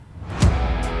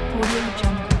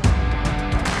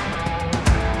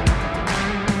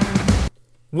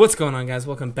What's going on, guys?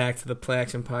 Welcome back to the Play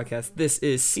Action Podcast. This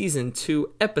is Season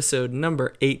 2, Episode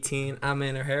number 18. I'm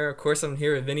Aidan O'Hara. Of course, I'm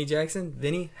here with Vinny Jackson.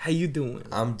 Vinny, how you doing?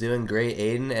 I'm doing great,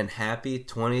 Aidan, and happy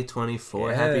 2024.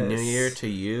 Yes. Happy New Year to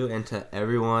you and to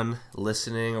everyone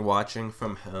listening or watching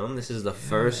from home. This is the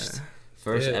first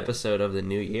episode of the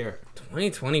new year.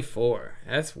 2024.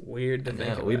 That's weird to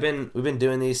think about. We've been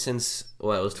doing these since, it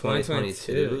was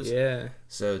 2022? Yeah.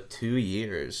 So 2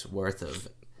 years worth of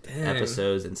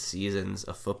episodes and seasons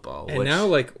of football. And now,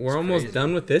 we're almost crazy.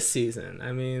 Done with this season.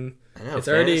 I mean, I know, it's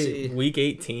already week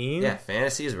 18. Yeah,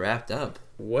 fantasy is wrapped up.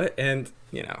 What? And,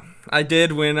 I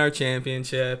did win our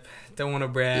championship. Don't want to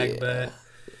brag, but,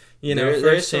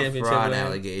 there's some championship fraud win.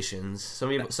 Allegations. Some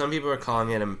people are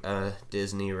calling it a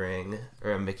Disney ring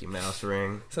or a Mickey Mouse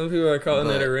ring. Some people are calling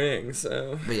it a ring,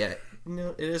 so. But yeah,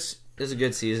 it is a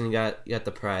good season. You got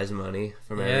the prize money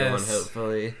from everyone,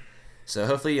 hopefully. So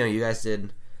hopefully, you guys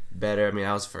did better. I mean,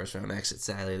 I was first round exit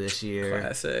sadly this year.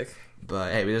 Classic.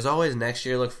 But hey, there's always next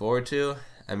year to look forward to.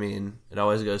 I mean, it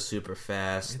always goes super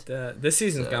fast. This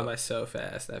season's gone by so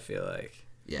fast, I feel like.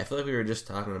 Yeah, I feel like we were just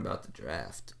talking about the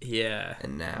draft. Yeah.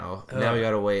 And now we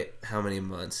gotta wait how many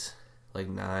months? Like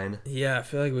 9? Yeah, I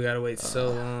feel like we gotta wait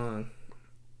so long.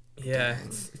 Yeah,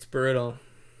 it's brutal.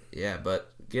 Yeah,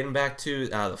 but getting back to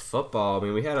the football, I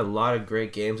mean, we had a lot of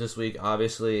great games this week.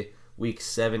 Obviously, week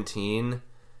 17.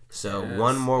 So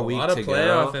one more week to go. A lot of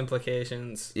playoff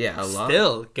implications. Yeah, a lot.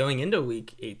 Still going into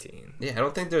week 18. Yeah, I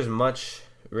don't think there's much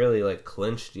really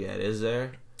clinched yet, is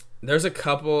there? There's a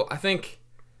couple. I think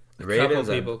Ravens,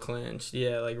 people clinched.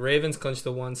 Yeah, Ravens clinched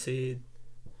the 1 seed,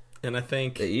 and I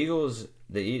think the Eagles,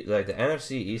 the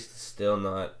NFC East is still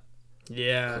not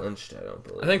clinched. I don't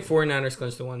believe. I think 49ers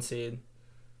clinched the 1 seed,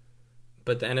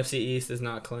 but the NFC East is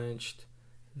not clinched.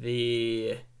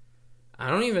 The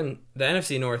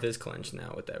NFC North is clinched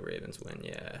now with that Ravens win,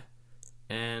 yeah.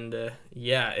 And,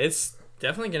 it's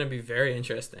definitely going to be very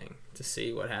interesting to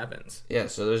see what happens. Yeah,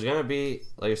 so there's going to be,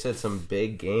 like I said, some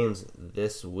big games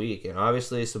this week. And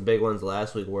obviously some big ones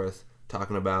last week worth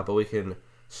talking about. But we can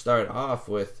start off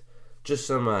with just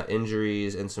some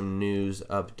injuries and some news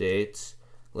updates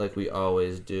like we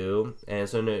always do. And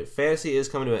so fantasy is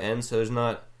coming to an end, so I'm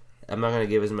not going to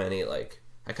give as many,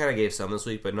 I kind of gave some this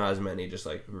week, but not as many, just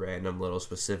random little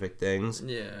specific things.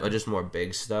 Yeah. But just more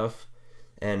big stuff.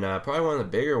 And probably one of the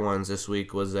bigger ones this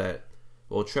week was that,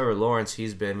 Trevor Lawrence,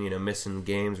 he's been, missing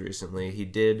games recently. He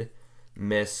did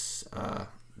miss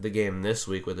the game this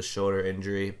week with a shoulder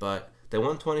injury, but they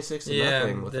won 26-0. Yeah,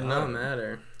 it did not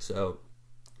matter. So,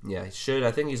 yeah,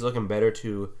 I think he's looking better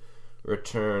to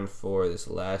return for this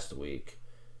last week,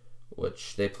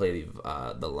 which they play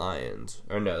the Lions.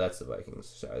 Or no, that's the Vikings.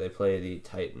 Sorry, they play the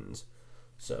Titans.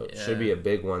 So it should be a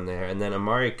big one there. And then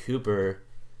Amari Cooper,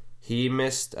 he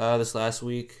missed this last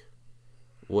week,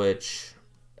 which,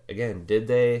 again, did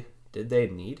they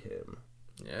need him?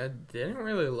 Yeah, it didn't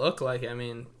really look like it. I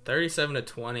mean,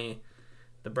 37-20.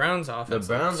 The Browns' offense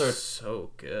are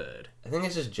so good. I think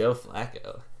it's just Joe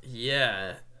Flacco.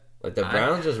 Yeah. The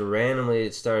Browns just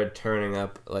randomly started turning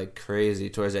up like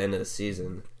crazy towards the end of the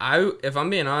season. If I'm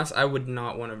being honest, I would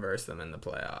not want to verse them in the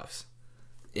playoffs.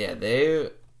 Yeah,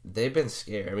 they've been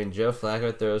scared. I mean, Joe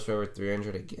Flacco throws for over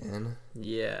 300 again.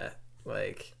 Yeah,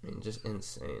 just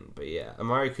insane. But yeah,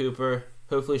 Amari Cooper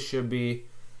hopefully should be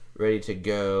ready to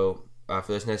go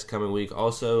for this next coming week.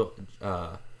 Also,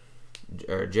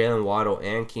 Jalen Waddle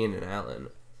and Keenan Allen,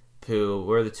 who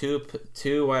were the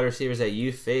two wide receivers that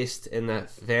you faced in the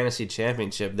fantasy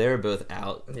championship. They were both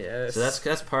out. Yes. So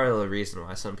that's part of the reason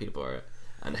why some people are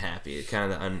unhappy.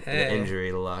 Kind of the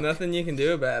injury luck. Nothing you can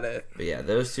do about it. But yeah,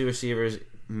 those two receivers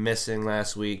missing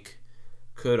last week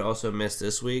could also miss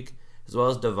this week, as well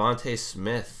as Devontae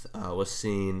Smith was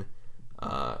seen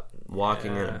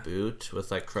walking in a boot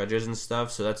with crutches and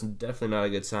stuff. So that's definitely not a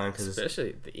good sign.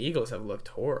 Especially the Eagles have looked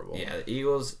horrible. Yeah, the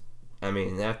Eagles. I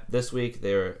mean, this week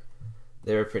they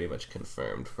were pretty much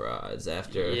confirmed frauds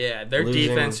after. Yeah, their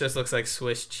defense just looks like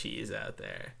Swiss cheese out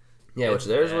there. Yeah, which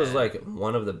theirs was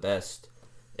one of the best,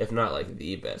 if not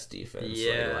the best defense.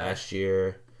 Yeah. Last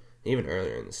year, even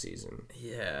earlier in the season.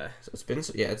 Yeah. So it's been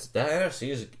that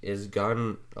NFC is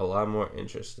gotten a lot more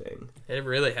interesting. It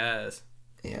really has.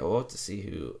 Yeah, we'll have to see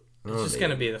who. It's just going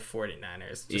to be the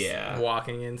 49ers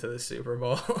walking into the Super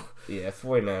Bowl. Yeah,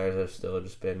 49ers have still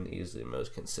just been easily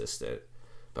most consistent.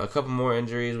 But a couple more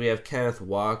injuries. We have Kenneth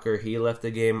Walker. He left the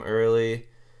game early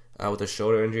with a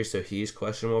shoulder injury, so he's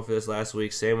questionable for this last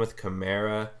week. Same with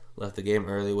Kamara. Left the game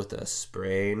early with a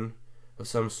sprain of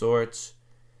some sorts.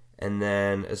 And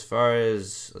then as far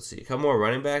as, a couple more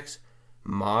running backs.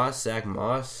 Zach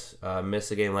Moss,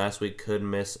 missed a game last week, could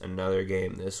miss another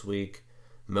game this week.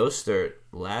 Mostert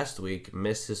last week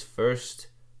missed his first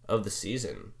of the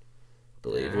season, I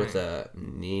believe, with a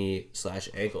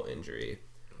knee/ankle injury.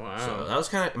 Wow. So that was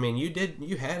kind of, I mean,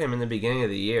 you had him in the beginning of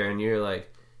the year, and you're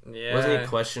like, Yeah. wasn't he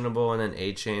questionable? And then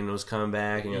A-Chain was coming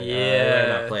back, and you're like, Yeah.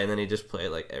 he might not play, and then he just played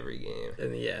like every game.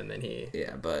 And then he.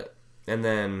 Yeah, and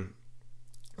then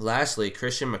lastly,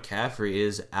 Christian McCaffrey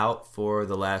is out for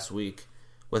the last week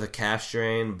with a calf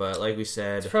strain, but like we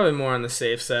said, It's probably more on the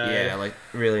safe side. yeah, like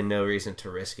really no reason to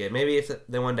risk it. Maybe if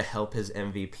they wanted to help his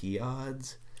MVP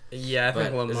odds. Yeah, I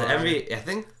think Lamar. I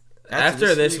think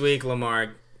after this week,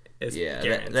 Lamar is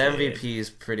guaranteed. The MVP is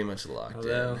pretty much locked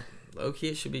Although, in. low key,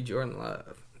 it should be Jordan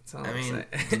Love. That's all I mean,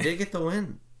 saying. he did get the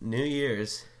win. New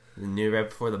Year's, the new right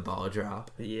before the ball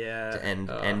drop. Yeah. To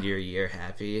end your year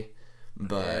happy.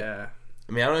 But yeah.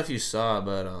 I mean, I don't know if you saw,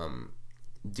 but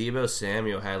Deebo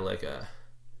Samuel had like I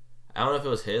don't know if it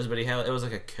was his, but it was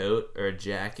like a coat or a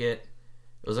jacket.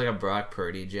 It was like a Brock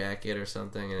Purdy jacket or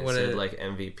something, and it said like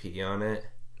MVP on it.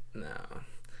 No.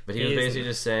 But he was basically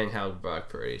just saying how Brock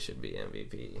Purdy should be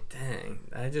MVP. Dang,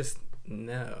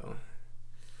 no.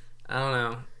 I don't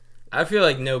know. I feel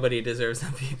like nobody deserves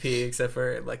MVP except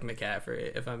for like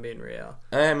McCaffrey, if I'm being real.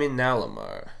 I mean, now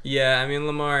Lamar. Yeah, I mean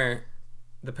Lamar.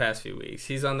 The past few weeks,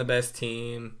 he's on the best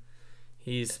team.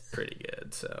 He's pretty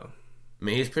good. So. I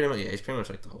mean, he's pretty much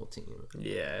like the whole team.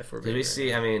 Yeah, if we're. Did we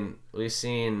see? I mean, we've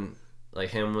seen like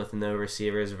him with no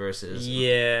receivers versus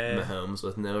Mahomes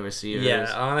with no receivers.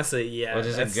 Yeah, honestly, yeah. Which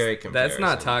is a great comparison. That's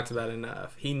not talked about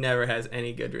enough. He never has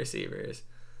any good receivers.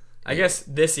 I guess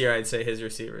this year I'd say his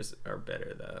receivers are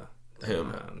better though. Who?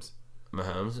 Mahomes.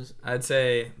 Mahomes? I'd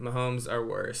say Mahomes are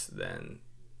worse than.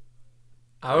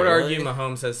 I would argue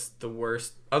Mahomes has the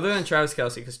worst, other than Travis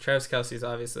Kelce, because Travis Kelce is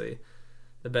obviously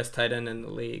the best tight end in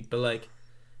the league. But like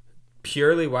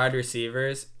purely wide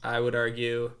receivers, I would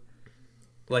argue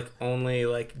like only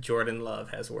like Jordan Love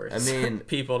has worse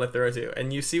people to throw to,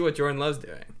 and you see what Jordan Love's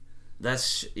doing.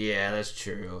 That's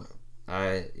true.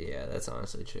 That's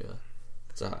honestly true.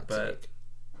 It's a hot take.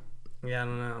 Yeah, I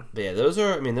don't know. But yeah, those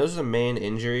are the main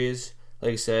injuries.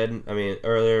 Like I said,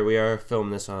 earlier we are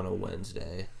filming this on a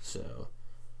Wednesday, so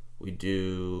we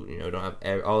don't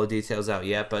have all the details out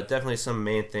yet, but definitely some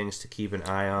main things to keep an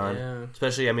eye on. Yeah.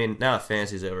 Especially, now that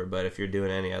fantasy's over, but if you're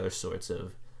doing any other sorts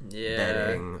of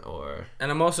betting or... And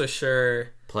I'm also sure...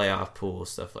 playoff pool,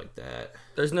 stuff like that.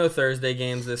 There's no Thursday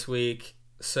games this week,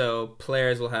 so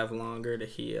players will have longer to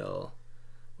heal,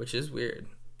 which is weird.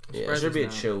 It should be a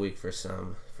chill week for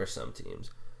some teams.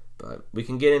 But we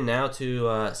can get in now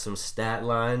to some stat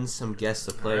lines, some guess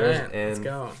the players,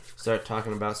 and start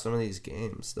talking about some of these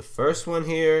games. The first one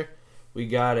here, we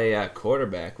got a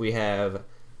quarterback. We have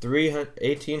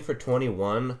 18 for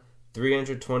 21,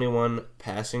 321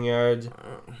 passing yards,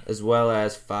 as well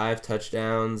as 5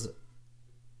 touchdowns,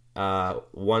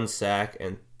 1 sack,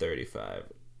 and 35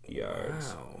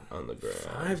 yards on the ground.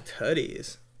 5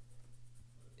 tutties.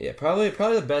 Yeah, probably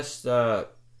the best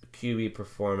QB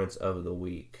performance of the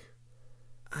week.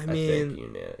 I think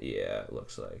it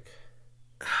looks like.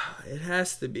 It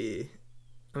has to be.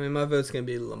 My vote's going to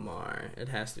be Lamar. It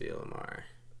has to be Lamar,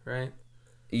 right?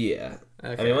 Yeah.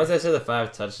 Okay. Once I said the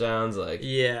 5 touchdowns, like,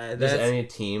 that's any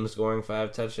team scoring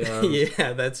 5 touchdowns.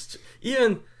 Yeah, that's...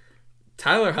 Even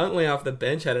Tyler Huntley off the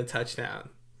bench had a touchdown.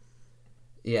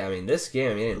 Yeah, this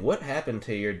game, what happened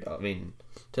to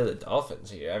to the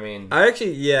Dolphins here? I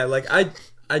actually,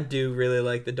 I do really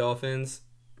like the Dolphins.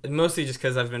 Mostly just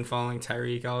because I've been following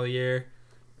Tyreek all year.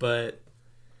 But,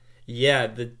 yeah,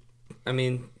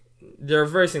 they're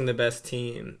versing the best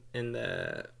team in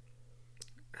the...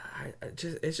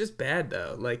 It's just bad,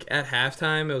 though. Like, at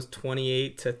halftime, it was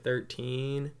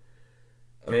 28-13.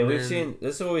 We've seen...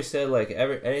 This is what we said, like,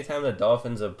 anytime the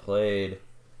Dolphins have played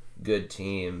good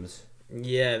teams...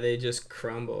 Yeah, they just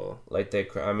crumble. Like,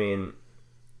 they've...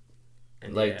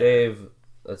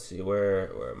 Let's see, where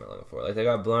am I looking for? Like, they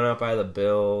got blown out by the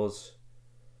Bills.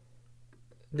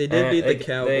 They did beat the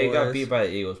Cowboys. They got beat by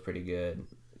the Eagles pretty good.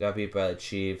 Got beat by the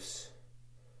Chiefs.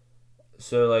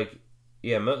 So, like,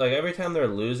 yeah, like, every time they're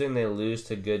losing, they lose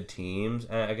to good teams.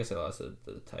 I guess they lost to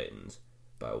the Titans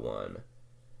by 1.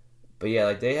 But, yeah,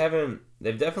 like, they've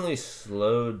definitely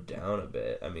slowed down a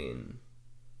bit.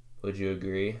 Would you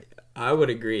agree? I would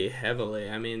agree heavily.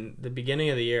 The beginning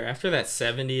of the year, after that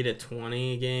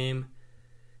 70-20 game...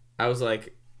 I was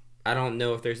like, I don't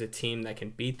know if there's a team that can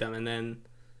beat them. And then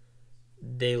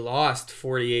they lost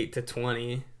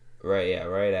 48-20. Right, yeah,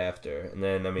 right after. And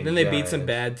then, then they beat some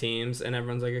bad teams, and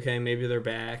everyone's like, okay, maybe they're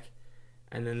back.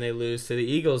 And then they lose to the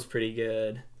Eagles pretty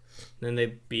good. Then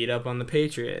they beat up on the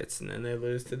Patriots, and then they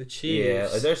lose to the Chiefs. Yeah,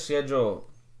 like their schedule,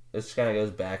 it just kind of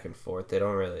goes back and forth. They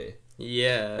don't really.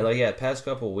 Yeah. And like past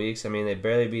couple weeks, I mean, they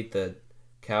barely beat the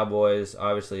Cowboys.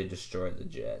 Obviously, destroyed the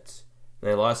Jets. And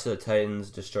they lost to the Titans,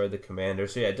 destroyed the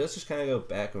Commanders. So yeah, it does just kind of go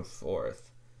back and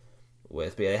forth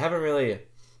with. But yeah, they haven't really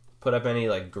put up any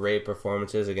like great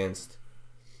performances against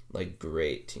like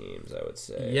great teams, I would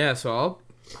say. Yeah, so I'll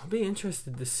be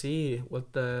interested to see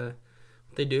what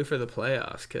they do for the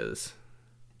playoffs, because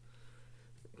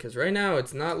right now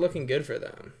it's not looking good for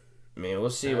them. I mean, we'll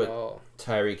see what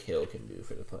Tyreek Hill can do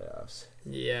for the playoffs.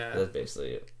 Yeah. That's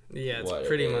basically it's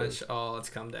pretty much all it's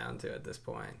come down to at this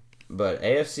point. But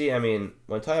AFC, I mean,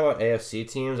 when talking about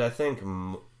AFC teams, I think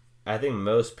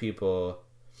most people,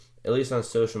 at least on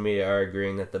social media, are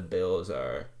agreeing that the Bills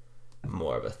are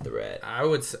more of a threat. I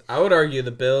would argue the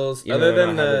Bills, Even other though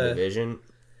than they don't have a division.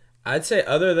 I'd say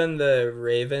other than the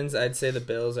Ravens, I'd say the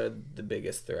Bills are the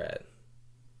biggest threat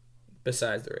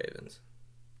besides the Ravens.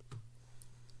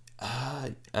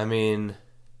 I mean,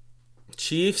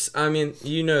 Chiefs. I mean,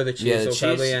 the Chiefs will Chiefs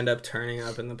probably end up turning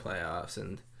up in the playoffs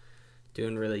and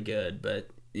doing really good. But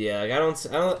yeah, like I don't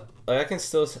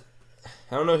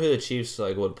know who the Chiefs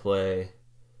like would play.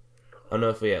 I don't know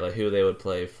if who they would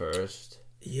play first.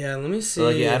 Yeah, let me see.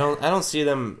 But, I don't see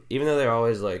them, even though they're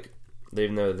always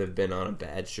even though they've been on a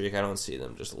bad streak, I don't see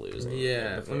them just losing.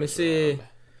 Yeah, let me see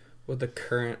what the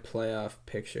current playoff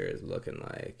picture is looking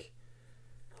like.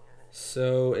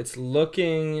 So it's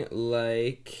looking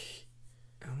like,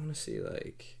 I want to see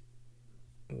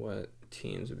what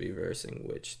teams would be versing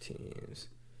which teams.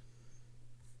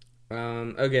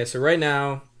 Okay, so right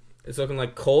now it's looking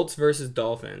like Colts versus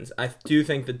Dolphins. I do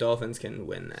think the Dolphins can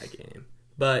win that game,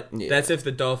 but that's if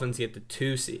the Dolphins get the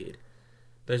 2 seed.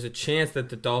 There's a chance that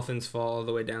the Dolphins fall all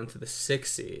the way down to the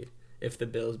 6 seed if the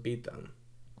Bills beat them.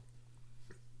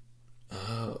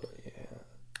 Oh yeah.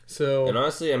 So, and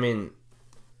honestly, I mean,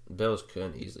 Bills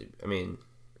couldn't easily. I mean,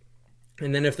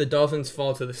 and then if the Dolphins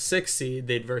fall to the 6th seed,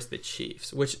 they'd verse the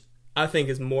Chiefs, which I think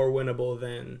is more winnable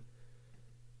than.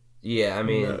 Yeah, I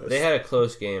mean, most. They had a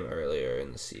close game earlier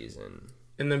in the season.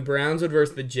 And the Browns would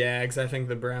verse the Jags. I think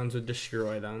the Browns would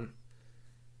destroy them.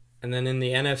 And then in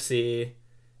the NFC,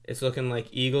 it's looking like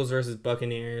Eagles versus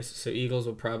Buccaneers, so Eagles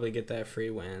will probably get that free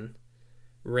win.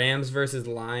 Rams versus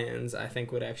Lions, I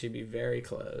think, would actually be very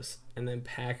close. And then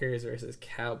Packers versus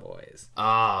Cowboys.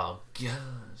 Oh,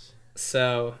 gosh.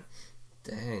 So.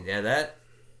 Dang, yeah,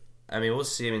 I mean, we'll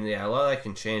see. I mean, yeah, a lot of that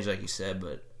can change, like you said,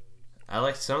 but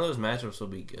some of those matchups will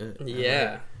be good.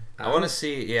 Yeah. I want to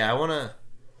see, I want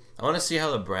to see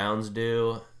how the Browns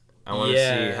do. I want to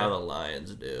see how the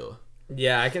Lions do.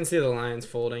 Yeah, I can see the Lions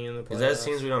folding in the playoffs. Because that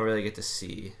seems we don't really get to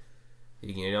see.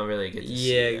 You don't really get to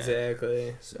see Yeah, that.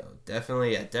 exactly. So,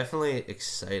 definitely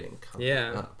exciting coming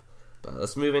up. But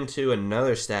let's move into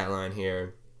another stat line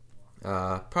here.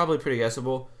 Probably pretty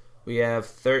guessable. We have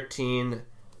 13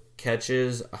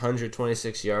 catches,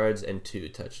 126 yards, and 2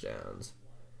 touchdowns.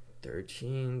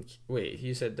 13? Wait,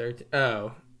 you said 13?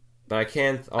 Oh. But I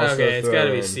can't also okay, it's got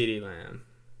to be in... CeeDee Lamb.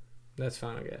 That's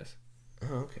fine, I guess.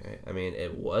 Oh, okay. I mean,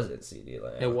 it wasn't CeeDee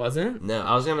Lamb. It wasn't? No,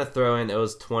 I was going to throw in, it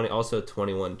was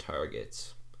 21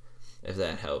 targets, if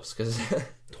that helps.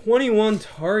 21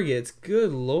 targets?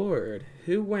 Good Lord.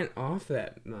 Who went off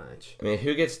that much? I mean,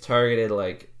 who gets targeted,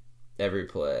 every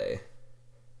play?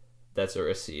 That's a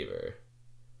receiver.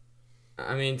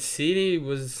 I mean, CeeDee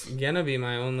was going to be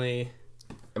my only...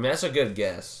 I mean, that's a good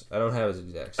guess. I don't have his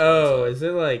exact stats. Oh, is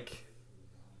it it's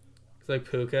like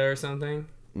Puka or something?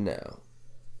 No.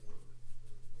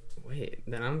 Wait,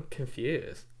 then I'm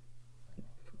confused.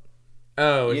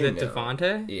 Oh, is it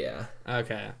Devontae? Yeah.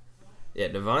 Okay. Yeah,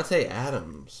 Devontae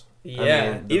Adams.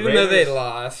 Yeah, even though they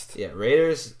lost. Yeah,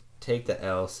 Raiders take the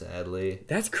L, sadly.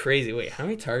 That's crazy. Wait, how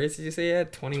many targets did you say you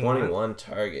had? 21? 21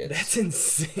 targets. That's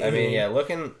insane. I mean, yeah,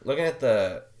 looking at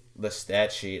the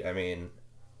stat sheet, I mean,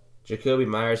 Jacoby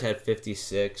Myers had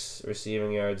 56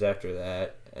 receiving yards after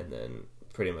that, and then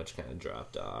pretty much kind of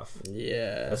dropped off.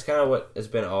 Yeah. That's kind of what it's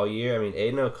been all year. I mean,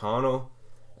 Aidan O'Connell,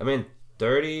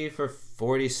 30 for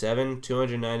 47,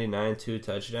 299, 2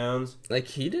 touchdowns.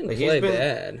 He didn't play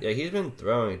bad. Yeah, he's been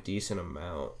throwing a decent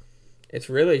amount. It's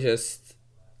really just,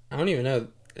 I don't even know.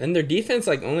 And their defense,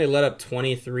 only let up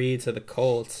 23 to the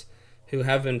Colts, who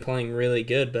have been playing really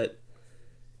good, but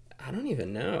I don't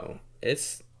even know.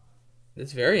 It's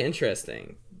very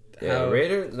interesting. Yeah,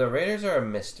 the Raiders are a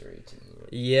mystery team.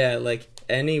 Yeah,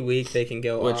 any week they can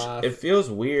go off. It feels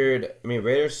weird. I mean,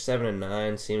 Raiders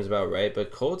 7-9 seems about right,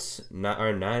 but Colts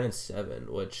are 9-7,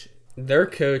 which their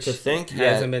coach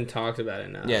hasn't been talked about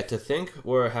enough. Yeah, to think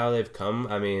how they've come.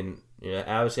 I mean,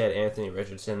 obviously had Anthony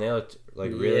Richardson. They looked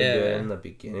like really good in the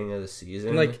beginning of the season.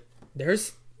 And, like,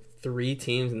 there's 3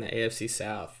 teams in the AFC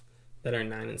South that are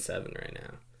 9-7 right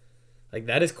now. Like,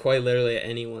 that is quite literally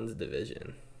anyone's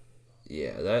division.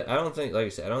 Yeah, that I don't think, like I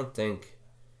said, I don't think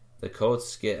the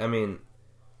Colts get. I mean,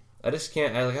 I just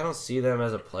can't. I don't see them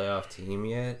as a playoff team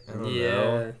yet. I don't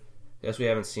know. I guess we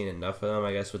haven't seen enough of them.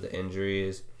 I guess with the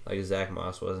injuries, like Zach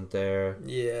Moss wasn't there.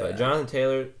 Yeah. But Jonathan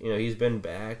Taylor, he's been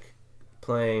back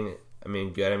playing. I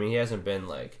mean, good. I mean, he hasn't been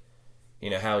like,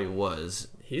 how he was.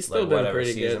 He's still been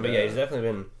pretty season. good. But yeah, he's definitely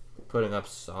been putting up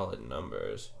solid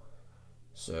numbers.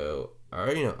 So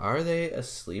are they a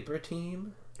sleeper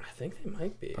team? I think they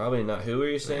might be. Probably not. Who were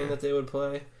you saying that they would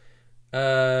play?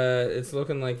 It's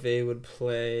looking like they would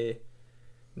play.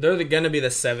 They're going to be the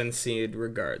 7th seed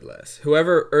regardless.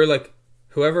 Whoever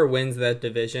wins that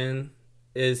division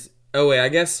is. Oh wait, I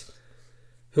guess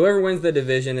whoever wins the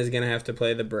division is going to have to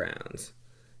play the Browns,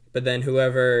 but then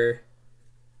whoever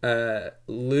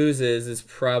loses is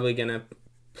probably going to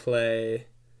play.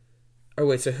 Oh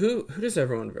wait, so who does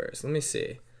everyone verse? Let me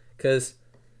see, because.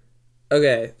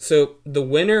 Okay, so the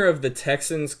winner of the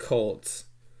Texans-Colts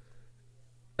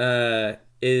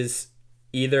is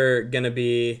either going to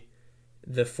be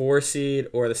the 4 seed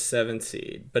or the 7th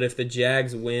seed. But if the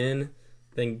Jags win,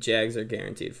 then Jags are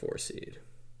guaranteed 4 seed.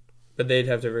 But they'd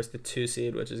have to verse the 2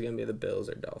 seed, which is going to be the Bills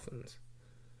or Dolphins.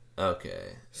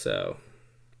 Okay. So,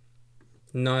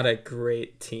 not a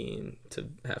great team to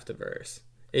have to verse.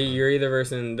 You're either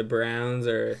versing the Browns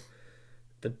or...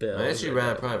 the Bills. I guess you'd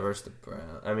rather probably versus the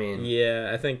Browns. I mean... Yeah,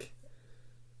 I think...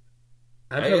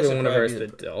 I'd probably want to verse the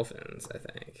Dolphins, I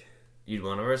think. You'd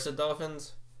want to verse the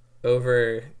Dolphins?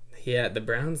 Over... Yeah, the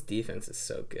Browns' defense is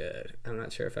so good. I'm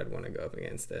not sure if I'd want to go up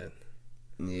against it.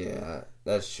 Yeah,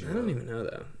 that's true. I don't even know,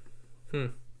 though.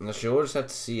 I'm not sure. We'll just have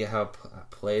to see how it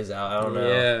plays out. I don't know.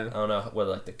 Yeah. I don't know what,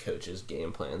 like, the coaches'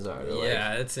 game plans are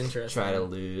to, it's interesting. try to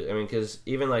lose. I mean, because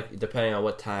even, like, depending on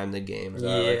what time the games are,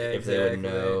 if they would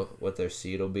know what their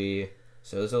seed will be.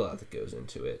 So there's a lot that goes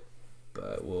into it.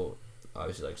 But we'll,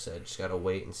 obviously, like I said, just got to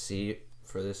wait and see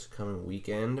for this coming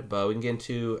weekend. But we can get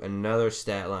into another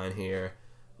stat line here,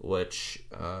 which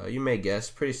you may guess,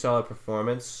 pretty solid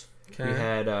performance. Okay. We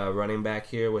had a running back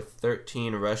here with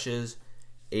 13 rushes,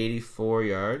 84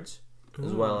 yards,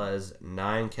 as well as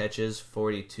 9 catches,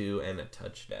 42, and a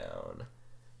touchdown.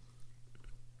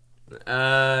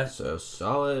 So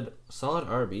solid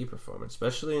RB performance,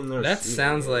 especially in their. That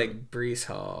sounds like Breece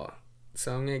Hall,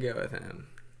 so I'm gonna go with him.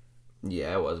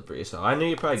 Yeah, it was Breece Hall. I knew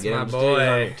you'd probably get him just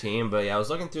on your team, but yeah, I was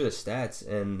looking through the stats,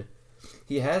 and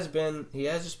he has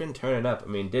just been turning up. I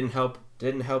mean, didn't help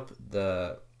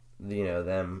the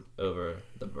them over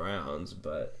the Browns,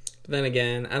 but then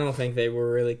again, I don't think they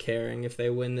were really caring if they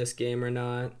win this game or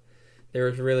not. They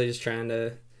were really just trying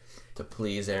to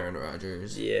please Aaron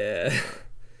Rodgers. Yeah.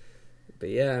 But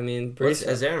yeah, I mean,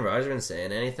 has Aaron Rodgers been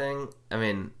saying anything? I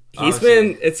mean,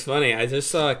 it's funny. I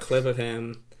just saw a clip of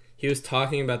him. He was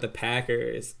talking about the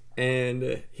Packers,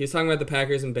 and he was talking about the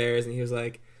Packers and Bears, and he's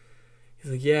like,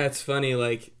 yeah, it's funny,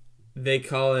 like, they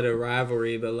call it a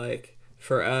rivalry, but, like,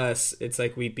 for us, it's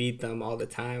like we beat them all the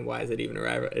time. Why is it even a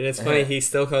rivalry? And it's funny, he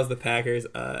still calls the Packers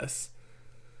us.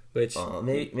 Which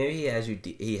maybe he has you.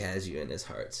 He has you in his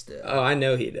heart still. Oh, I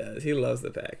know he does. He loves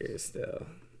the Packers still.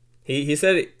 He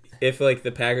said if like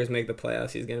the Packers make the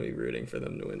playoffs, he's gonna be rooting for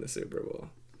them to win the Super Bowl.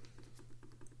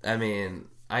 I mean,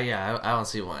 I don't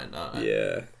see why not.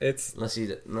 Yeah, it's unless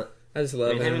he. I just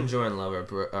love him. Him and Jordan Love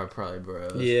are probably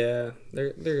bros. Yeah,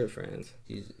 they're good friends.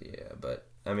 But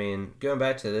I mean, going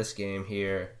back to this game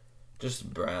here,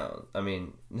 just Brown. I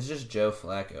mean, it's just Joe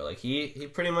Flacco. Like he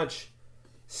pretty much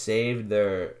saved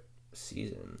their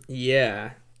season.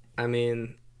 Yeah, I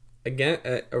mean, again,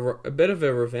 a bit of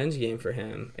a revenge game for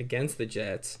him against the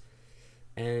Jets,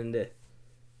 and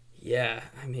yeah,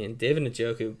 I mean, David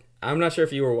Njoku. I'm not sure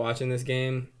if you were watching this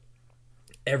game.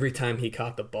 Every time he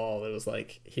caught the ball, it was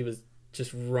like he was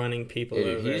just running people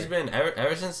over. He's been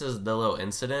ever since the little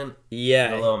incident.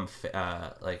 Yeah, the little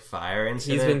fire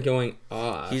incident. He's been going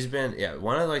off. He's been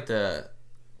one of like the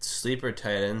sleeper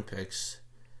tight end picks.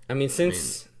 I mean,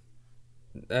 since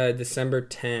December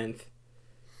 10th,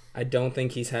 I don't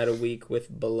think he's had a week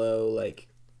with below like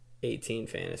 18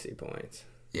 fantasy points.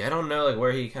 Yeah, I don't know like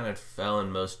where he kind of fell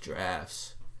in most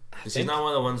drafts. Because he's not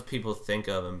one of the ones people think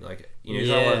of him like he's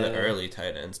not one of the early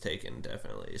tight ends taken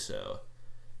definitely. So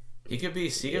he could be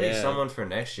someone for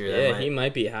next year. Yeah, he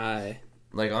might be high.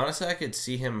 Like honestly, I could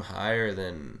see him higher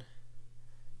than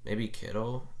maybe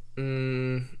Kittle.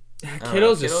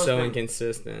 Kittle's just so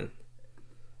inconsistent.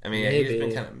 I mean, he's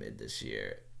been kind of mid this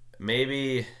year.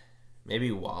 Maybe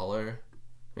Waller.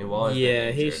 I mean, Waller's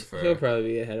been injured he'll probably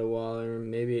be ahead of Waller.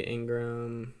 Maybe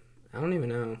Ingram. I don't even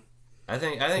know. I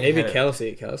think Maybe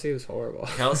Kelsey. Kelsey was horrible.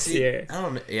 Kelsey. Yeah.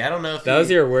 I don't know if that was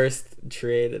your worst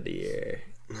trade of the year.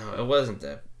 No, it wasn't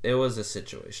that. It was a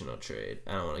situational trade.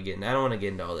 I don't want to get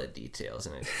into all the details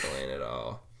and explain it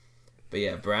all. But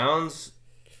yeah, Browns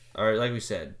are, like we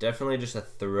said, definitely just a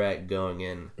threat going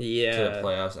in to the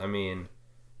playoffs. I mean,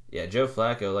 yeah, Joe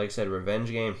Flacco, like I said, revenge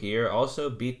game here. Also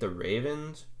beat the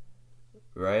Ravens,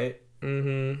 right?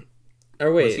 Mm-hmm.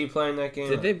 Or wait, was he playing that game?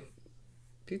 Did they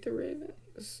beat the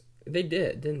Ravens? They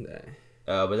did, didn't they?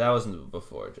 But that wasn't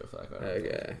before Joe Flacco.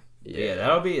 Okay. Yeah,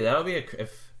 that'll be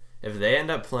if they end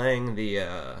up playing the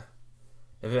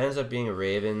if it ends up being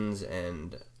Ravens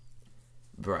and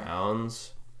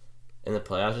Browns in the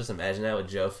playoffs. Just imagine that with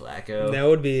Joe Flacco. That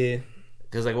would be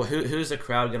because like, well, who's the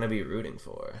crowd gonna be rooting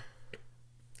for?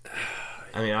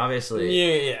 I mean,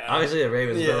 obviously, obviously the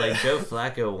Ravens, but like Joe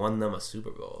Flacco won them a Super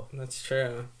Bowl. That's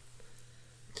true.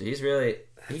 So he's really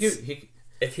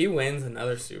if he wins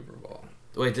another Super Bowl.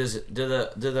 Wait, do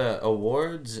the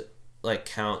awards like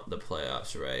count the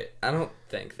playoffs, right? I don't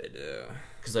think they do.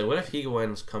 Because like, what if he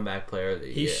wins Comeback Player of the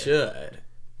Year? He should,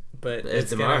 but is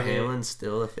DeMar Hamlin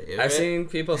still a favorite? I've seen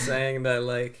people saying that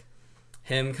like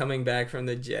him coming back from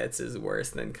the Jets is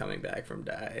worse than coming back from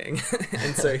dying,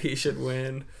 and so he should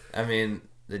win. I mean,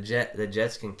 the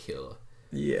Jets can kill.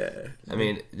 Yeah. I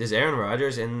mean, does Aaron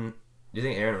Rodgers in? Do you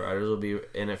think Aaron Rodgers will be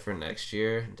in it for next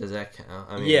year? Does that count?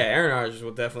 I mean, yeah, Aaron Rodgers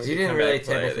will definitely. He didn't really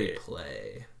technically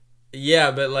play.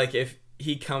 Yeah, but like if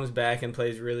he comes back and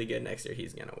plays really good next year,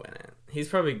 he's gonna win it. He's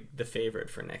probably the favorite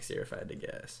for next year, if I had to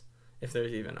guess. If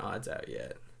there's even odds out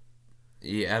yet.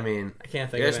 Yeah, I mean, I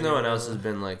can't think. I guess no one else has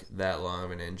been like that long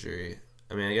of an injury.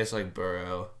 I mean, I guess like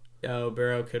Burrow. Oh,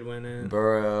 Burrow could win it.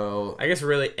 Burrow. I guess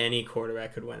really any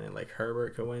quarterback could win it. Like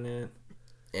Herbert could win it.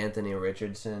 Anthony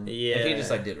Richardson. Yeah. If he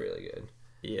just like did really good.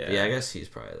 Yeah. But yeah, I guess he's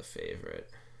probably the favorite.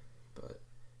 But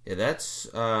yeah,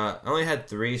 that's I only had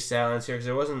 3 stat here because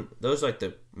there wasn't those like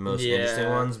the most interesting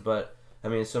ones. But I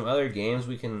mean, some other games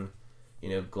we can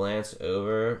glance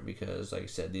over because, like I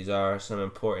said, these are some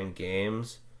important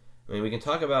games. I mean, we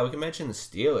can mention the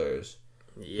Steelers.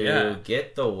 Yeah. Who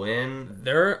get the win.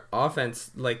 Their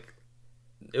offense, like,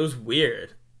 it was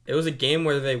weird. It was a game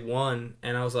where they won,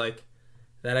 and I was like,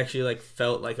 that actually like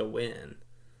felt like a win.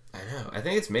 I know. I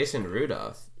think it's Mason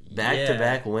Rudolph.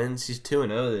 Back-to-back wins. He's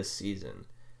 2-0 this season.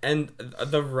 And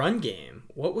the run game,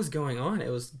 what was going on? It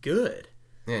was good.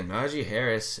 Yeah, Najee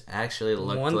Harris actually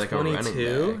looked like a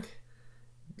running back.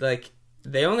 Like,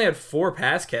 they only had 4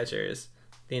 pass catchers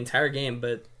the entire game,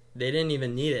 but they didn't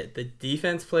even need it. The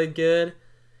defense played good.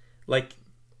 Like,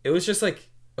 it was just like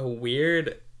a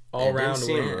weird all-round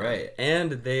win. Right.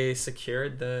 And they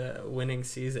secured the winning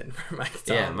season for Mike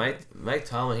Tomlin. Yeah, Mike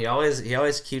Tomlin, he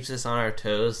always keeps us on our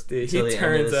toes until the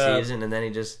end of the season, and then he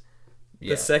just...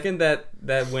 Yeah. The second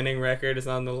that winning record is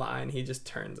on the line, he just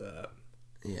turns up.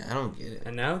 Yeah, I don't get it.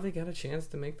 And now they got a chance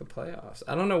to make the playoffs.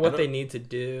 I don't know what they need to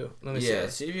do. Let me see. Yeah,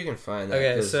 see if you can find that.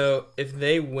 Okay, so if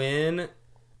they win...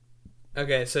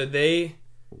 Okay, so they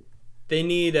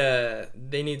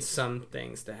need some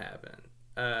things to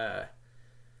happen.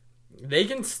 They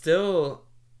can still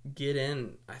get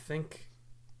in, I think.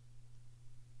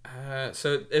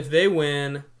 So if they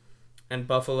win and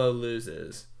Buffalo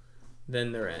loses,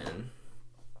 then they're in.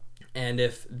 And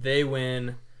if they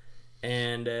win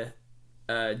and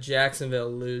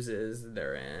Jacksonville loses,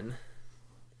 they're in.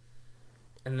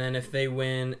 And then if they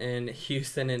win and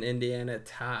Houston and Indiana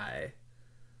tie...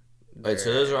 Wait,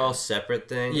 so those are all separate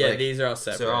things? Yeah, these are all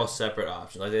separate. So they're all separate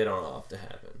options. Like, they don't all have to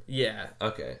happen. Yeah.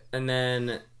 Okay. And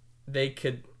then they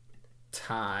could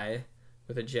tie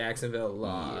with a Jacksonville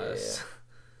loss.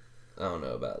 Yeah. I don't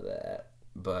know about that.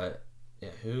 But, yeah,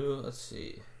 let's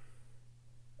see.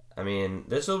 I mean,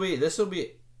 this will be,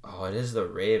 oh, it is the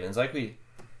Ravens.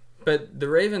 But the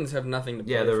Ravens have nothing to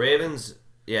play for. Ravens,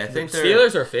 I think the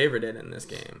Steelers are favored in this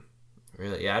game.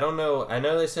 Really? Yeah, I don't know. I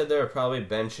know they said they were probably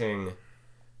benching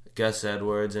Gus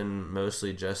Edwards and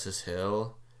mostly Justice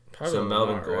Hill. Probably so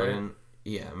Melvin Gordon. Right?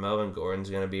 Yeah, Melvin Gordon's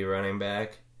going to be running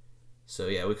back. So,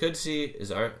 yeah, we could see... Who's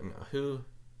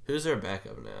their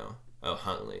backup now? Oh,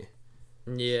 Huntley.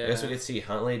 Yeah. I guess we could see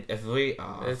Huntley.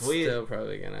 Still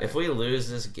probably going to... If we lose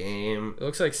this game... It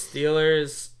looks like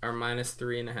Steelers are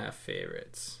 -3.5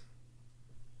 favorites.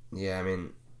 Yeah, I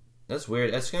mean... That's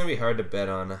weird. That's going to be hard to bet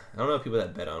on. I don't know people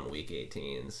that bet on Week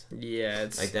 18s. Yeah,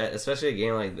 it's... Like that, especially a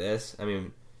game like this. I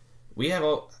mean, we have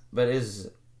all... But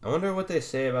I wonder what they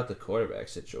say about the quarterback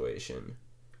situation.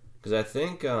 Because I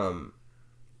think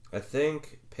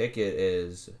Pickett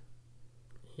is...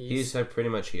 He's pretty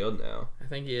much healed now. I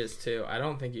think he is too. I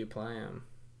don't think you play him.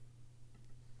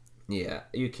 Yeah,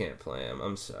 you can't play him.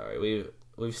 I'm sorry.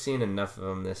 we've seen enough of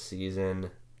him this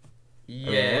season. Yeah.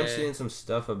 I mean, I am seeing some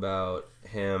stuff about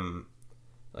him,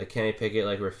 like Kenny Pickett,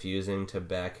 like refusing to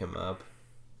back him up,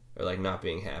 or like not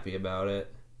being happy about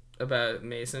it. About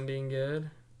Mason being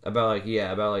good. About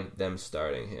them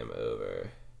starting him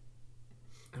over.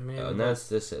 I mean, and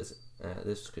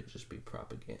this could just be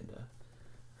propaganda.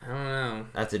 I don't know.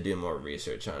 I have to do more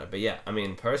research on it, but yeah, I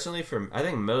mean, personally, I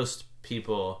think most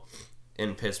people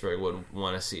in Pittsburgh would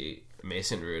want to see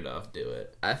Mason Rudolph do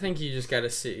it. I think you just got to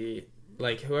see,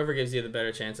 like, whoever gives you the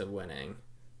better chance of winning,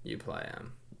 you play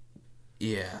him.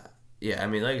 Yeah. I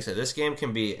mean, like I said, this game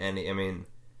can be any. I mean,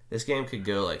 this game could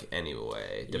go like any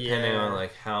way, depending on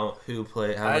like how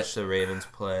much the Ravens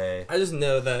play. I just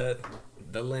know that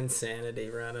the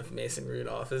Linsanity run of Mason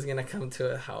Rudolph is gonna come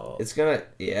to a halt.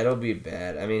 It'll be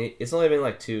bad. I mean, it's only been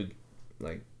like two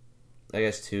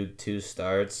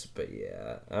starts, but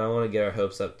yeah, I don't want to get our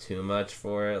hopes up too much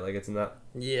for it. Like it's not.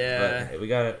 Yeah. But hey,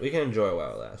 we can enjoy it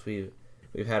while it lasts.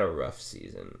 We've had a rough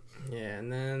season. Yeah,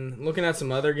 and then looking at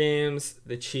some other games,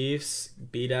 the Chiefs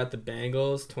beat out the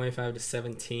Bengals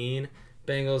 25-17.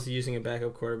 Bengals using a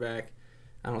backup quarterback.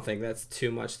 I don't think that's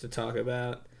too much to talk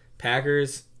about.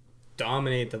 Packers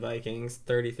dominate the Vikings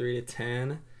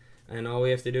 33-10, and all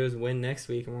we have to do is win next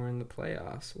week and we're in the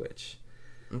playoffs, which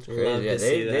it's crazy.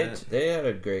 Yeah, they had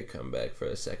a great comeback for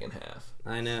the second half.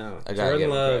 I know. I gotta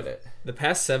give him credit. The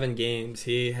past 7 games,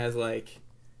 he has like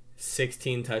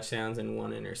 16 touchdowns and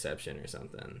 1 interception or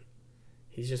something.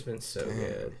 He's just been so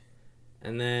good.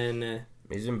 And then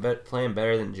he's been playing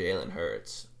better than Jalen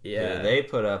Hurts. Yeah. They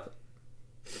put up,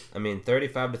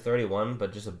 35-31,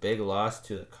 but just a big loss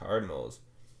to the Cardinals,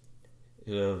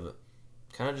 who have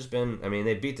kind of just been. I mean,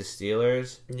 they beat the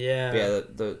Steelers. Yeah. But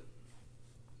yeah.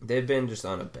 They've been just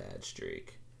on a bad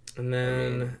streak. And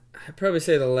then I'd probably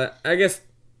say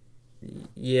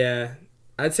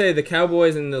I'd say the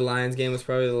Cowboys and the Lions game was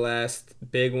probably the last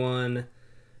big one.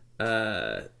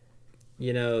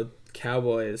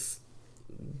 Cowboys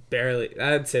barely.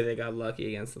 I'd say they got lucky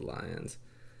against the Lions.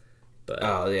 But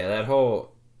that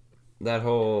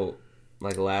whole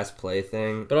like last play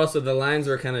thing. But also the Lions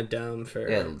were kind of dumb for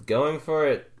going for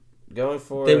it.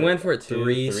 They went for it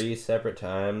three separate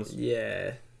times.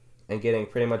 Yeah. And getting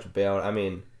pretty much bailed. I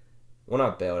mean, well,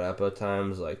 not bailed out both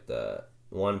times. Like the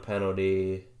one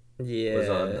penalty was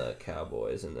on the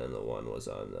Cowboys, and then the one was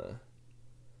on the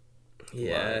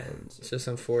Lions. It's just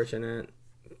unfortunate,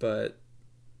 but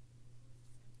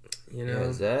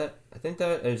is that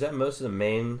most of the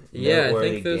main? Yeah, I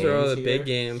think those are all the big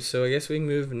games. So I guess we can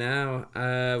move now.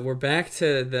 We're back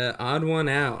to the odd one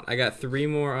out. I got 3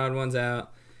 more odd ones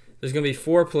out. There's going to be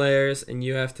 4 players, and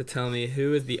you have to tell me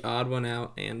who is the odd one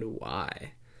out and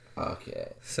why.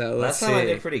 Okay. So let's see. Last time I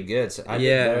did pretty good. So I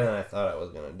did better than I thought I was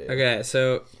going to do. Okay,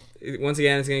 so once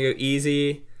again, it's going to go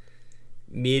easy,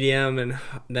 medium, and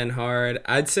then hard.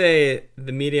 I'd say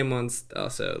the medium one's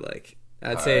also,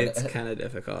 say it's kind of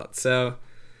difficult. So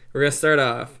we're going to start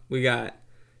off. We got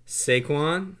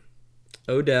Saquon,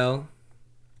 Odell,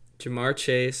 Jamar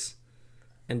Chase,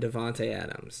 and Devontae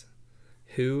Adams.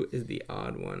 Who is the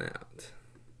odd one out?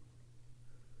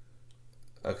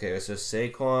 Okay, so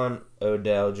Saquon,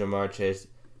 Odell, Jamar Chase.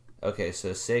 Okay, so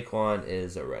Saquon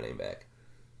is a running back.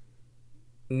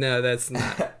 No, that's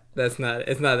not. That's not.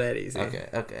 It's not that easy.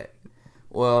 Okay.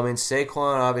 Well, I mean,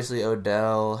 Saquon, obviously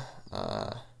Odell,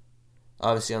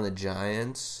 obviously on the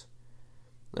Giants.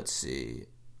 Let's see.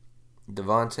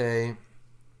 Devontae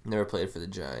never played for the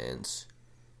Giants.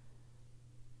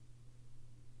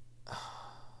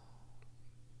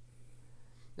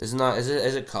 Is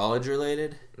it college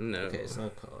related? No. Okay, it's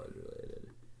not college related.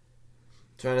 I'm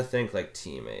trying to think like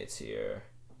teammates here.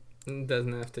 It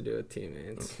doesn't have to do with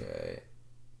teammates. Okay.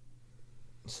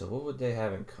 So what would they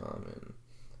have in common?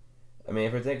 I mean,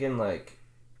 if we're thinking like,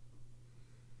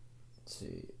 let's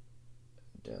see.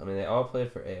 I mean, they all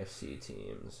played for AFC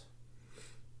teams.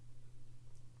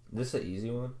 Is this an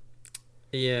easy one?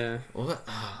 Yeah. What?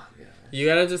 Oh, God. You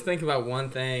gotta just think about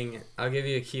one thing. I'll give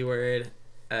you a keyword.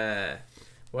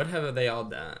 What have they all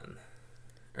done?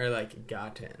 Or,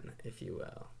 gotten, if you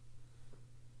will.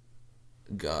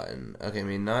 Gotten. Okay, I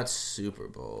mean, not Super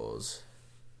Bowls.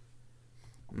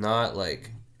 Not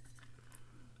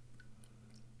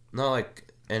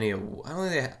any. I don't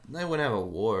think they wouldn't have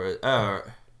awards. They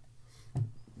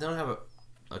don't have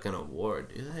an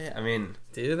award, do they? I mean,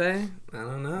 do they? I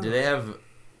don't know. Do they have?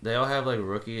 They all have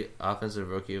offensive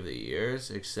rookie of the years,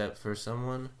 except for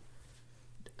someone.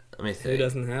 Let me think. Who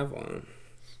doesn't have one?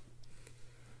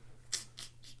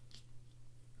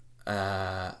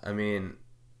 I mean,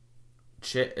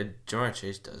 Jamar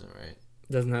Chase doesn't, right?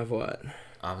 Doesn't have what?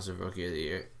 Offensive rookie of the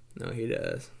year. No, he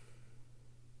does.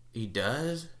 He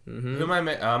does? Mm-hmm. Who am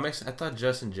I I thought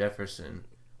Justin Jefferson.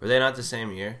 Were they not the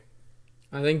same year?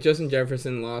 I think Justin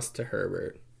Jefferson lost to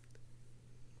Herbert.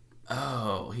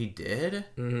 Oh, he did?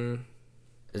 Mm-hmm.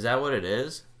 Is that what it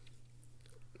is?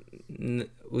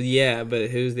 Well, yeah, but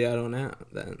who's the odd one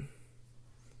out then?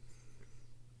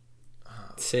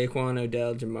 Saquon,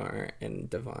 Odell, Jamar, and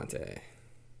Devontae.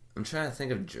 I'm trying to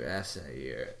think of drafts that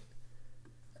year.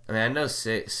 I mean, I know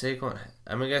Saquon.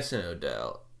 I'm guessing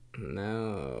Odell.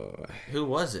 No. Who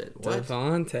was it? What?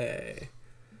 Devontae.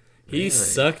 He Really?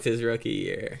 sucked his rookie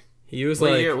year. He was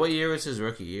What year? What year was his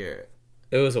rookie year?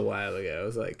 It was a while ago. It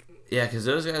was like... Yeah, because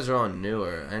those guys are all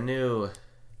newer.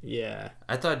 Yeah.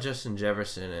 I thought Justin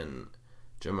Jefferson and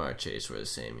Jamar Chase were the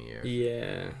same year.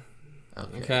 Yeah.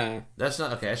 Okay. That's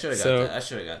not... Okay, I should have got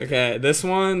that. Okay, this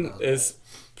one is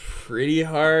pretty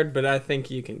hard, but I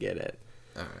think you can get it.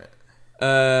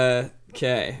 Alright.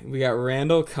 Okay. We got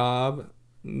Randall Cobb,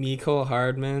 Mecole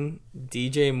Hardman,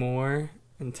 DJ Moore,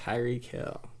 and Tyreek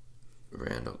Hill.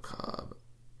 Randall Cobb,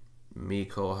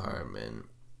 Mecole Hardman,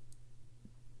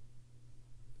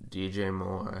 DJ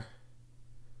Moore,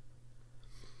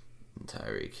 and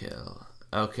Tyreek Hill.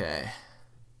 Okay.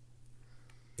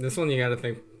 This one you gotta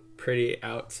think pretty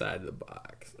outside the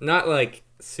box. Not like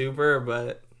super,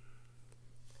 but...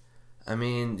 I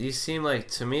mean, to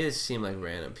me, these seem like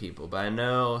random people, but I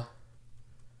know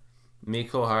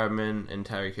Mecole Hardman and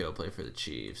Tyreek Hill play for the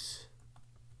Chiefs.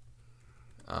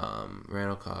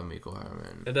 Randall Cobb, Mecole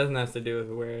Hardman. It doesn't have to do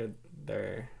with where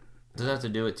they're... Does it have to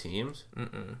do with teams?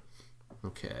 Mm-mm.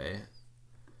 Okay.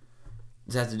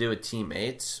 Does it have to do with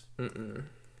teammates? Mm-mm.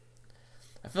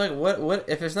 I feel like what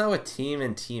if it's not with team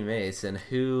and teammates, then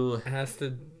who... It has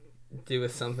to do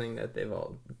with something that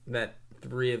that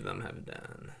three of them have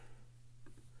done.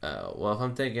 Oh, well, if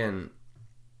I'm thinking...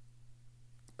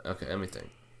 Okay, let me think.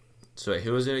 So wait,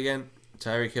 who was it again?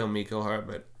 Tyreek Hill, Mecole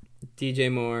Hardman.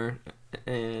 DJ Moore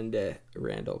and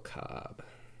Randall Cobb.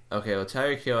 Okay, well,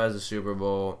 Tyreek Hill has a Super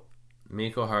Bowl.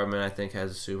 Mecole Hardman, I think,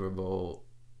 has a Super Bowl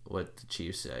with the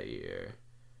Chiefs that year.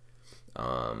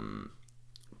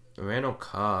 Randall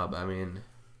Cobb, I mean,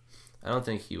 I don't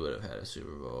think he would have had a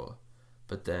Super Bowl.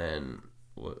 But then,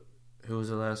 who was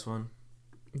the last one?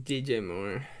 DJ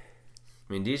Moore.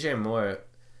 I mean, DJ Moore,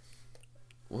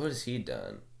 what has he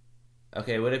done?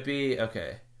 Okay, would it be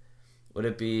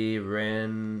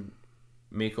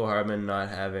Mecole Hardman not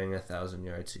having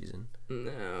 1,000-yard season?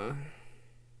 No.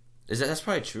 That's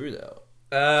probably true, though.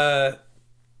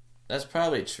 That's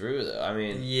probably true, though. I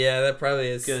mean... Yeah, that probably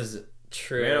is because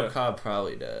true. Randall Cobb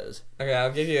probably does. Okay,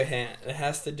 I'll give you a hint. It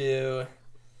has to do...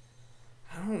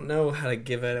 I don't know how to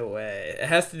give it away. It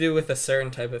has to do with a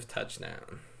certain type of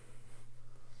touchdown.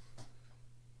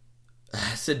 It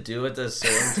has to do with a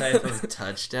certain type of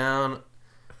touchdown?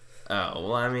 Oh,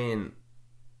 well, I mean...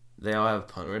 They all have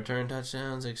punt return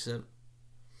touchdowns, except...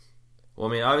 Well,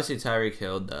 I mean, obviously Tyreek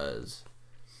Hill does.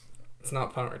 It's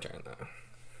not punt return, though.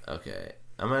 Okay.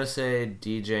 I'm going to say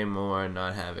DJ Moore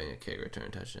not having a kick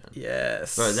return touchdown.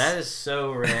 Yes. Bro, that is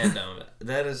so random.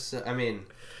 That is... I mean...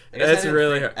 That's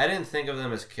really... I didn't think of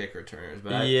them as kick returners,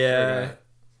 but I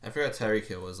forgot Tyreek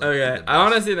Hill was like... Okay, I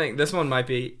honestly think this one might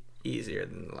be easier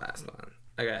than the last one.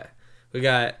 Okay. We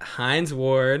got Hines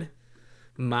Ward,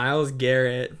 Myles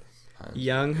Garrett...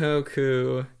 Young Ho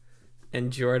Koo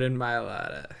and Jordan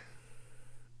Mailata.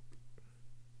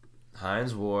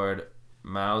 Hines Ward,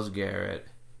 Myles Garrett,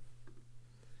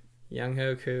 Young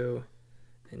Ho Koo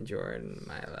and Jordan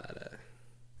Mailata.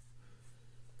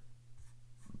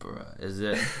 Bruh, is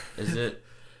it?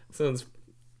 Sounds.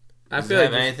 Does it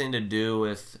have anything to do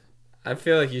with? I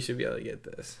feel like you should be able to get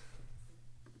this.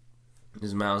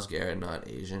 Is Myles Garrett not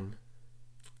Asian?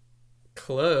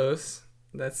 Close.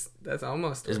 That's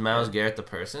almost. Is Myles Garrett the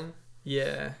person?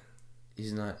 Yeah.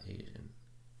 He's not Asian.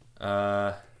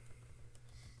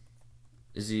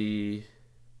 Is he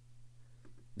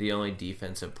the only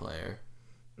defensive player?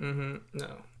 Mm-hmm.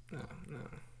 No.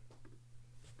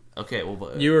 Okay,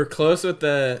 well, you were close with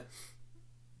the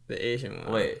Asian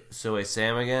one. Wait,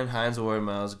 Sam again? Hines Ward,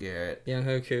 Myles Garrett, Young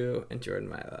Ho Koo, and Jordan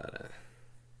Mailata.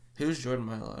 Who's Jordan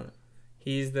Mailata?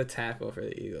 He's the tackle for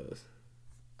the Eagles.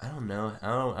 I don't know.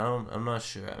 I'm not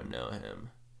sure I know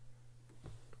him.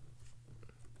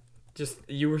 Just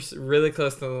you were really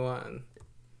close to the one.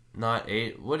 Not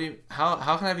eight. What do you?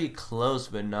 How can I be close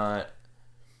but not?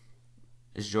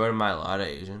 Is Jordan Mailata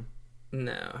Asian?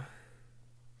 No.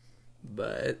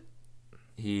 But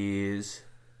he's.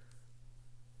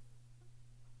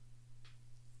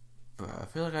 Bro, I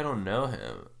feel like I don't know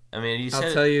him. I mean,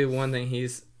 I'll tell you one thing.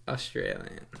 He's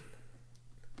Australian.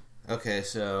 Okay,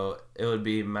 so it would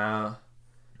be Myles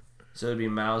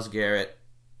Garrett,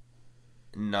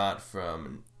 not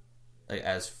from like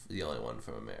as the only one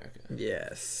from America.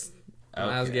 Yes. Okay.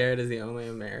 Myles Garrett is the only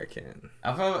American.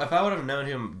 If I would have known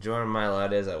who Jordan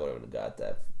Mailata is, I would have got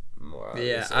that more.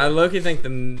 Obviously. Yeah, I low-key think the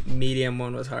medium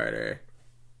one was harder.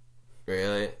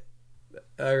 Really?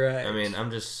 All right. I mean, I'm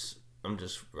just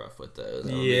rough with those.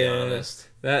 I'll be honest.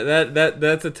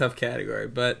 That's a tough category,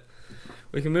 but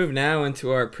we can move now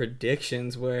into our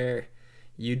predictions where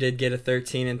you did get a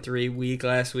 13-3 week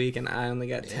last week, and I only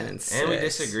got 10-6. And we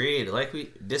disagreed. Like, we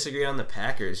disagreed on the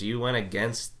Packers. You went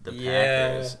against the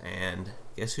Packers, and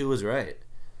guess who was right?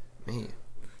 Me.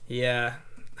 Yeah,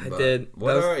 I did.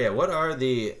 What are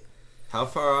the... How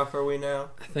far off are we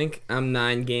now? I think I'm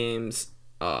 9 games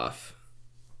off.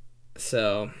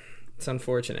 So, it's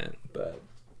unfortunate, but...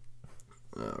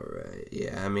 All right.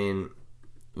 Yeah, I mean,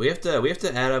 we have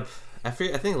to add up... I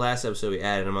think last episode we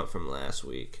added them up from last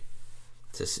week.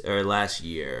 Last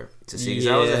year to see, because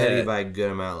I was ahead of you by a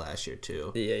good amount last year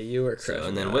too. Yeah, you were crushing. So,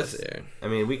 and then I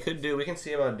mean, we can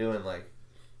see about doing like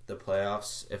the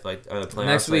playoffs the playoffs.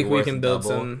 Next week we can build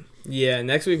double. some. Yeah,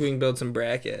 next week we can build some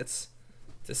brackets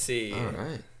to see. All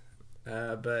right.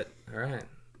 But all right,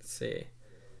 let's see.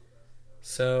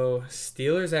 So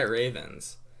Steelers at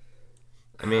Ravens.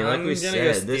 I mean, like we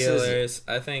said, this is.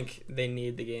 I think they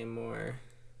need the game more.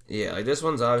 Yeah, like this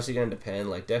one's obviously going to depend.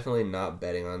 Like, definitely not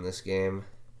betting on this game.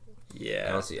 Yeah.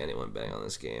 I don't see anyone betting on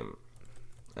this game.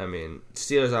 I mean,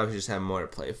 Steelers obviously just have more to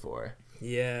play for.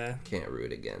 Yeah. Can't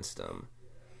root against them.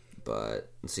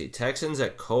 But, let's see. Texans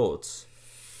at Colts.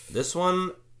 This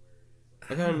one,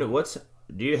 I don't know.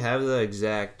 Do you have the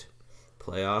exact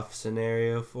playoff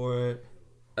scenario for it?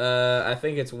 I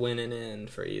think it's win and end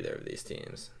for either of these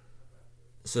teams.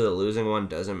 So the losing one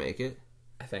doesn't make it?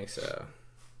 I think so.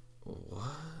 What?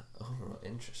 Oh,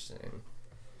 interesting.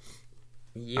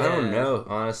 Yeah. I don't know,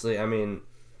 honestly. I mean,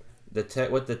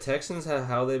 what the Texans have,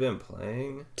 how they've been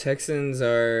playing. Texans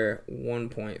are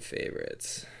 1-point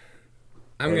favorites.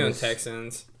 I'm going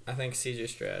Texans. I think CJ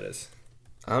Stroud is.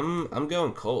 I'm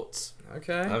going Colts.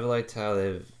 Okay. I've liked how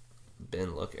they've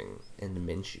been looking in the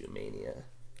Minshew mania.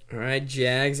 All right,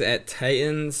 Jags at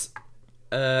Titans.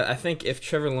 I think if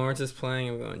Trevor Lawrence is playing,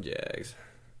 I'm going Jags.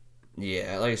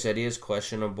 Yeah, like I said, he is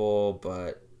questionable,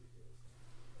 but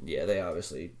yeah, they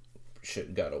obviously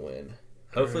gotta win.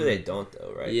 Hopefully they don't,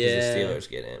 though, right? Yeah. Because the Steelers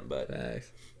get in, but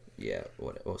Facts. yeah,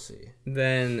 we'll see.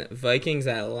 Then Vikings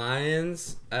at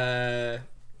Lions. I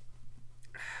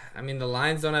mean, the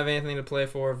Lions don't have anything to play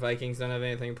for. Vikings don't have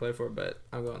anything to play for, but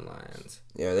I'm going Lions.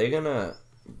 Yeah, are they gonna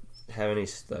have any,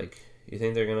 like, you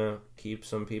think they're gonna keep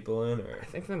some people in, or? I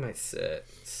think they might sit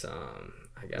some.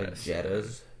 I gotta like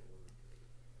Jettas?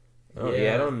 Oh,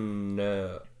 yeah, I don't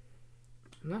know.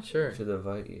 I'm not sure. To the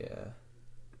yeah.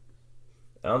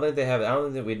 I don't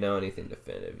think we know anything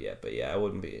definitive yet, but yeah, I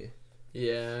wouldn't be.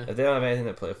 Yeah. If they don't have anything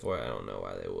to play for, I don't know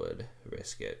why they would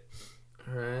risk it.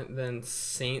 All right, then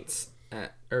Falcons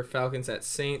at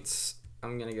Saints.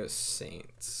 I'm gonna go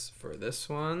Saints for this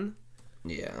one.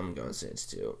 Yeah, I'm going Saints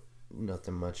too.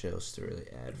 Nothing much else to really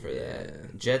add for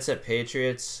that. Jets at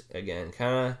Patriots, again,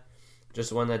 kind of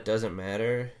just one that doesn't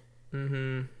matter.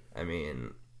 Mm-hmm. I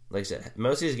mean, like I said,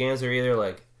 most of these games are either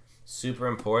like super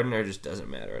important or just doesn't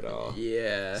matter at all.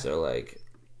 Yeah. So like,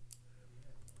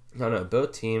 no,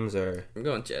 both teams are. I'm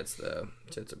going Jets though.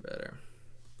 Jets are better.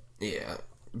 Yeah,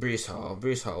 Brees Hall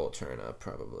will turn up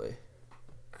probably.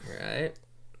 All right.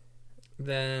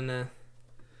 Then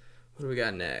what do we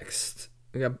got next?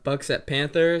 We got Bucks at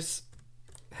Panthers.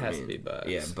 Has to be Bucks.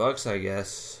 Yeah, Bucks, I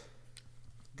guess,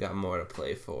 got more to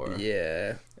play for.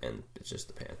 Yeah. And it's just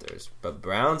the Panthers. But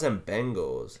Browns and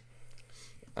Bengals,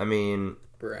 I mean...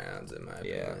 Browns, in my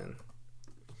opinion.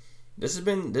 This has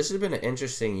been an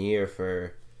interesting year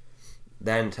for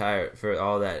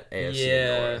all that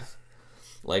AFC North.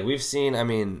 Like, we've seen, I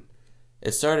mean,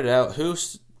 it started out,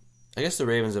 I guess the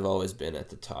Ravens have always been at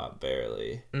the top,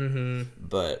 barely. Mm-hmm.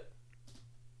 But...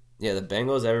 yeah, the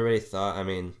Bengals, everybody thought, I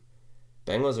mean,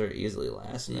 Bengals are easily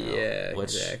last now. Yeah,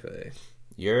 exactly.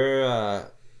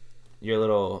 Your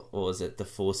little, what was it, the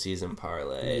full season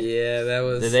parlay. Yeah, that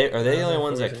was... Are they the only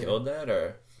ones that killed that,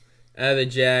 or? The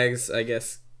Jags, I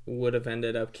guess, would have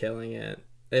ended up killing it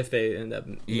if they end up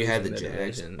You had the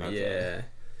Jags. Okay. Yeah.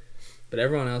 But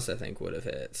everyone else, I think, would have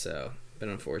hit, so been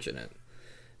unfortunate.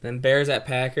 Then Bears at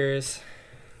Packers.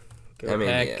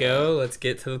 Go. Let's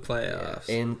get to the playoffs.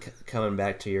 Yeah. And coming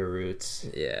back to your roots.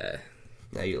 Yeah.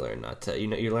 Now you learn not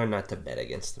to bet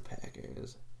against the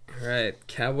Packers. All right,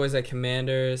 Cowboys at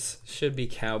Commanders. Should be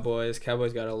Cowboys.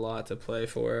 Cowboys got a lot to play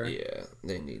for. Yeah,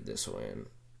 they need this win.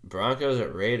 Broncos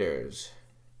at Raiders.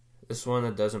 This one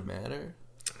that doesn't matter.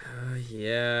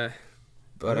 Yeah.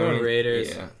 But I'm going Raiders.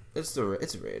 Yeah, it's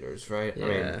Raiders, right?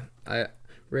 Yeah.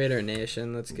 Raider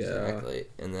Nation, let's go. Exactly.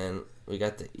 And then we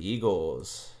got the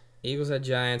Eagles. Eagles at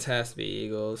Giants, has to be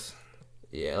Eagles.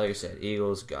 Yeah, like I said,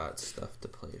 Eagles got stuff to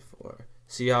play for.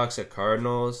 Seahawks at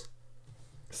Cardinals.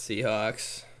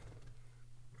 Seahawks.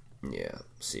 Yeah,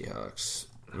 Seahawks.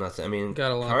 Nothing. I mean,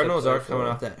 Got a lot Cardinals to play are coming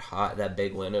for. off that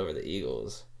big win over the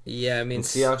Eagles. Yeah, I mean, And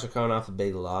Seahawks are coming off a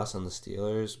big loss on the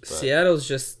Steelers. But Seattle's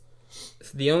just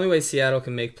the only way Seattle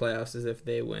can make playoffs is if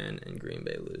they win and Green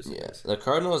Bay loses. yeah, the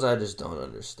Cardinals I just don't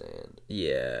understand.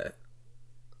 Yeah.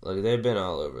 Like, they've been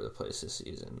all over the place this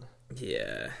season.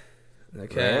 Yeah.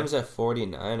 Okay. Rams at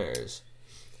 49ers.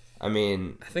 I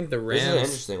mean, I think the this is an Rams.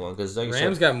 interesting one because like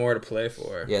Rams got more to play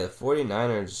for. yeah, the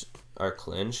 49ers are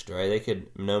clinched, right? They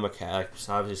could McCaffrey,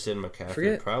 obviously sitting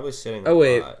McCaffrey, probably sitting. Oh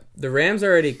wait, lot. the Rams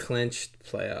already clinched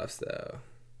playoffs though.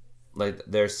 Like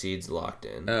their seeds locked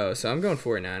in. Oh, so I'm going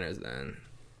 49ers then.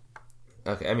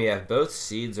 Okay, I mean, yeah, if both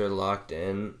seeds are locked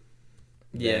in.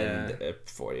 Yeah. Then the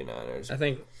 49ers. I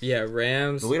think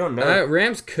Rams. But we don't know.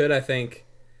 Rams could, I think.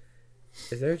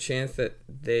 Is there a chance that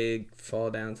they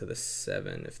fall down to the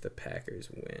 7 if the Packers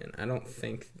win? I don't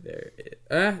think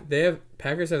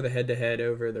Packers have the head-to-head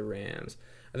over the Rams.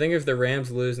 I think if the Rams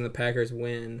lose and the Packers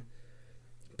win,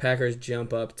 Packers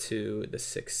jump up to the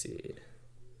 6th seed.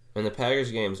 And the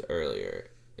Packers game's earlier.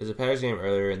 Is the Packers game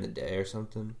earlier in the day or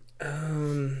something?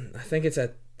 I think it's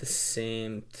at the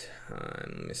same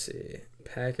time. Let me see.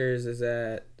 Packers is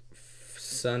at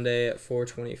Sunday at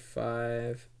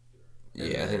 4:25.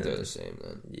 Yeah, I think they're the same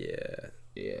then. Yeah.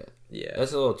 Yeah.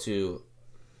 That's a little too.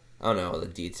 I don't know all the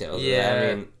details. Yeah. Of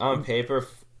that. I mean, on paper,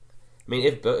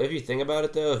 if you think about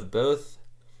it though, if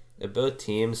both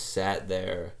teams sat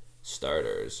their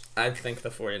starters, I think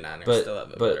the 49ers still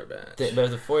have a better bench. But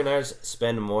if the 49ers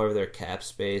spend more of their cap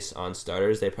space on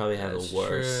starters, they probably have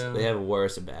worse. True. They have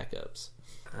worse backups.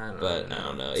 I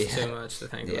don't know. It's too much to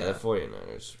think about. Yeah, the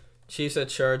 49ers. Chiefs at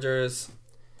Chargers.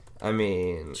 I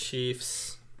mean,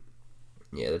 Chiefs.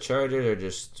 Yeah, the Chargers are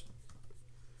just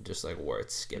like worth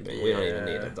skipping. Yeah. We don't even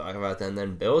need to talk about them.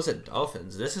 Then Bills at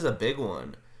Dolphins. This is a big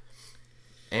one,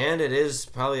 and it is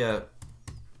probably going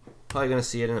to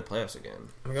see it in the playoffs again.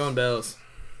 I'm going Bills.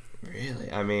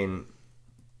 Really? I mean,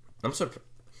 I'm surprised.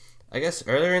 I guess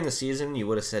earlier in the season you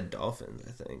would have said Dolphins.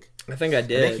 I think I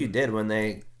did. I think you did when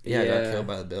they got killed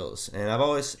by the Bills, and I've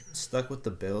always stuck with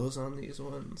the Bills on these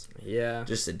ones. Yeah,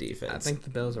 just the defense. I think the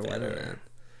Bills are winning, man.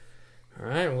 All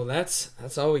right, well that's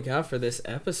all we got for this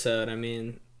episode. I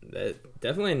mean,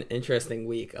 definitely an interesting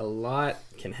week. A lot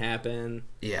can happen.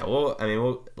 Yeah, well, I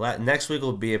mean, next week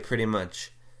will be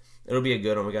it'll be a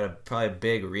good one. We got probably a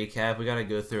big recap. We got to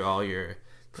go through all your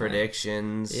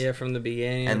predictions. Yeah, from the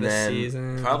beginning of the season.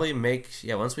 And then probably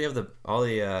once we have all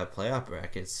the playoff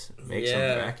brackets, make some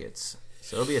brackets.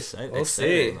 So it'll be exciting. We'll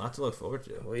see. A lot to look forward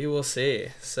to. We will see.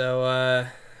 So,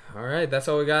 all right, that's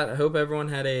all we got. I hope everyone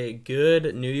had a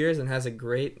good New Year's and has a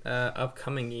great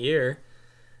upcoming year.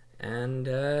 And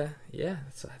I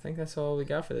think that's all we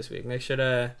got for this week. Make sure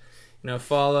to,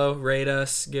 follow, rate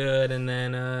us good, and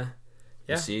then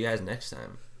We'll see you guys next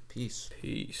time. Peace.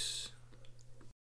 Peace.